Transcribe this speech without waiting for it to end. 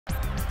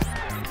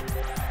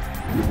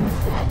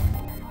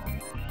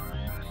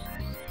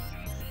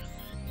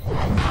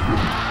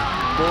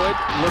Boyd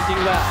looking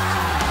left.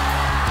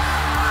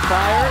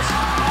 Fires.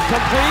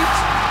 Complete.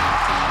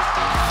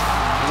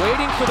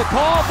 Waiting for the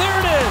call. There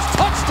it is.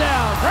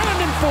 Touchdown.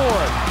 Brandon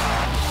Ford.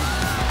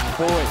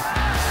 Boyd.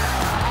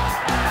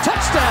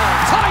 Touchdown.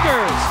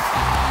 Tigers.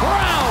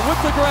 Brown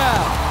with the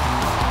grab.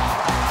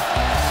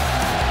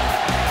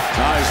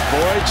 Tajh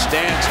Boyd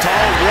stands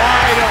tall,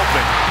 wide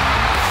open.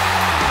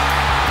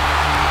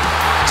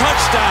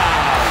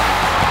 Touchdown.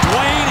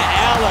 Dwayne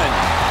Allen.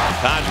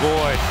 Tajh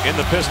Boyd in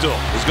the pistol.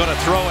 He's going to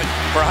throw it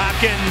for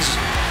Hopkins.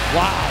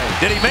 Wow.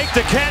 Did he make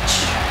the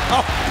catch?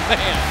 Oh,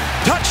 man.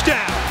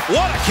 Touchdown.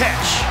 What a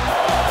catch.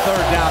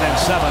 3rd down and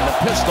 7. The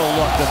pistol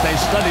look that they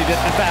studied at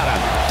Nevada.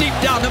 Deep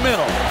down the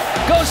middle.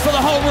 Goes for the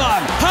home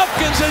run.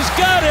 Hopkins has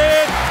got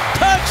it.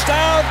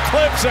 Touchdown,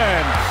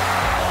 Clemson.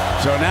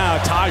 So now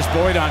Tajh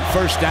Boyd on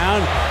 1st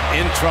down.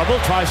 In trouble.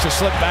 Tries to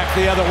slip back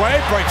the other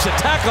way. Breaks a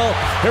tackle.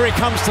 Here he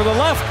comes to the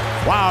left.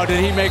 Wow, did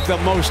he make the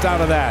most out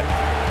of that.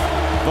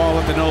 Ball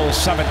at the Noles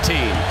 17.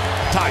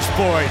 Tajh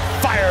Boyd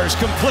fires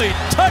complete.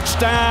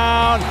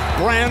 Touchdown,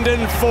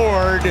 Brandon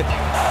Ford.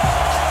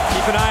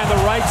 Keep an eye on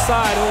the right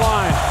side of the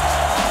line.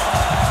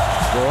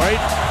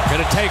 Boyd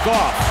gonna take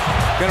off.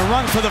 Gonna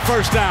run for the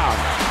 1st down.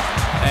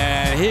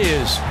 And he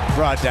is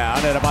brought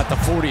down at about the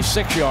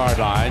 46-yard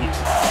line.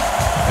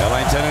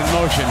 Ellington in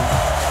motion.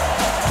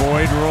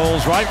 Boyd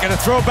rolls right, gonna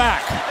throw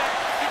back.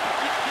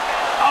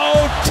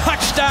 Oh,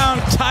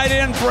 touchdown, tight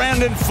end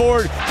Brandon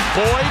Ford.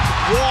 Boyd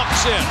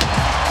walks in.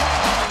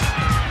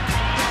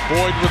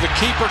 Boyd with the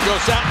keeper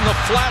goes out in the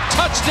flat.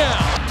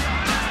 Touchdown.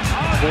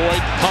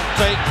 Boyd pump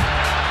fake.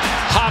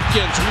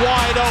 Hopkins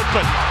wide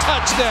open.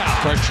 Touchdown.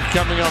 Pressure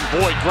coming on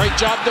Boyd. Great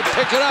job to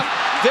pick it up.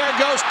 There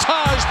goes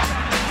Tajh.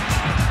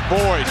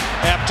 Boyd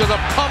after the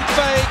pump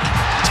fake.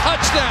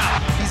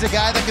 Touchdown. He's a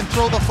guy that can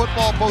throw the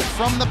football both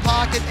from the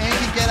pocket and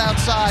can get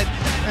outside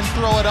and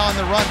throw it on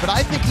the run. But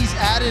I think he's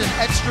added an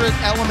extra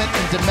element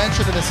and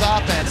dimension to this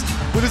offense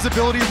with his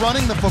ability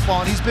running the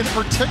football. And he's been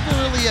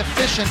particularly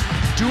efficient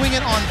doing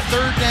it on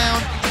 3rd down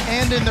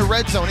and in the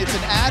red zone. It's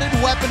an added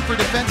weapon for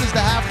defenses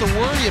to have to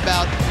worry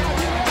about.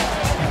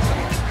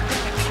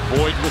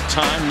 Boyd with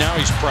time. Now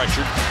he's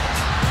pressured.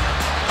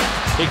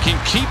 He can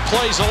keep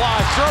plays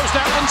alive. Throws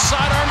that one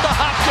sidearm to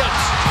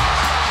Hopkins.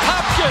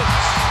 Hopkins.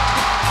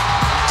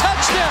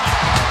 Touchdown.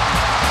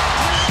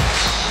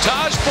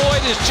 Tajh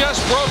Boyd has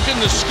just broken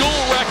the school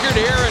record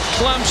here at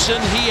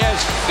Clemson. He has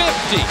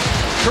 50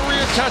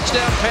 career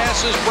touchdown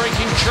passes,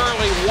 breaking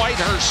Charlie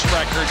Whitehurst's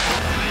record.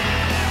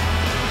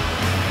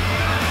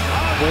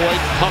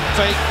 Boyd pump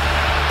fake.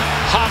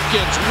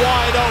 Hopkins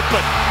wide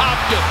open.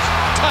 Hopkins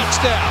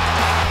touchdown.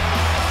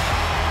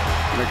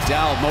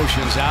 McDowell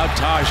motions out.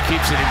 Tajh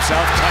keeps it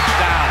himself.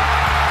 Touchdown.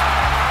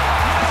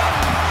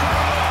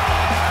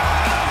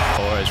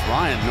 As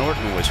Ryan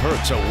Norton was hurt,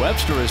 so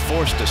Webster is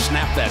forced to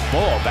snap that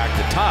ball back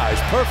to Tajh.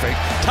 Perfect.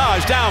 Tajh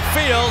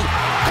downfield.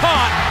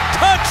 Caught.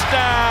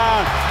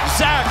 Touchdown.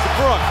 Zach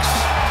Brooks.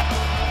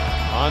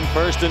 On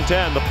 1st and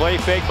 10, the play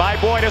fake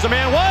by Boyd as a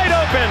man wide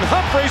open.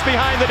 Humphreys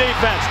behind the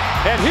defense,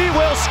 and he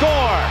will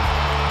score.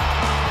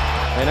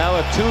 They now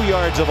have 2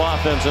 yards of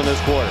offense in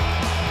this quarter.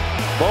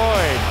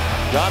 Boyd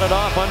got it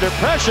off under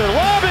pressure,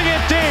 lobbing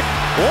it deep.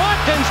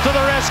 Watkins to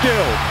the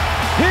rescue.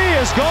 He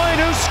is going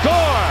to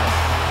score.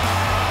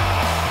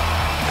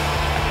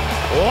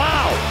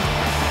 Wow.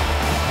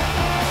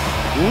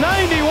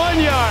 91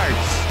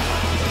 yards.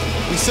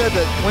 We said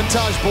that when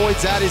Tajh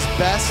Boyd's at his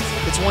best,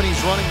 it's when he's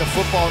running the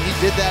football, and he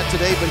did that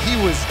today, but he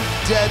was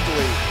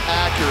deadly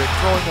accurate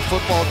throwing the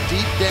football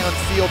deep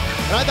downfield.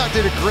 And I thought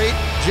did a great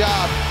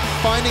job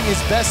finding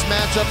his best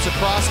matchups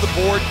across the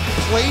board,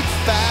 played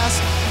fast,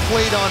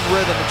 played on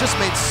rhythm. It just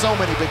made so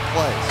many big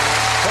plays.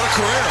 What a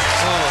career.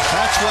 Oh,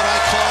 that's what I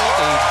call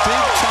a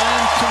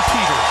big-time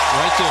completer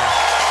right there.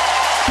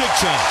 Big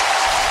time.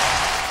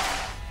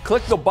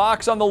 Click the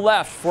box on the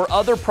left for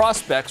other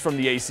prospects from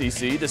the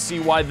ACC to see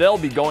why they'll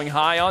be going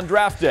high on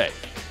draft day.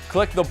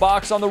 Click the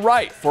box on the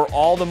right for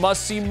all the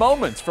must-see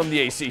moments from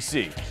the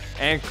ACC.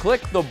 And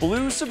click the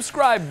blue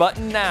subscribe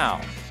button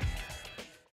now.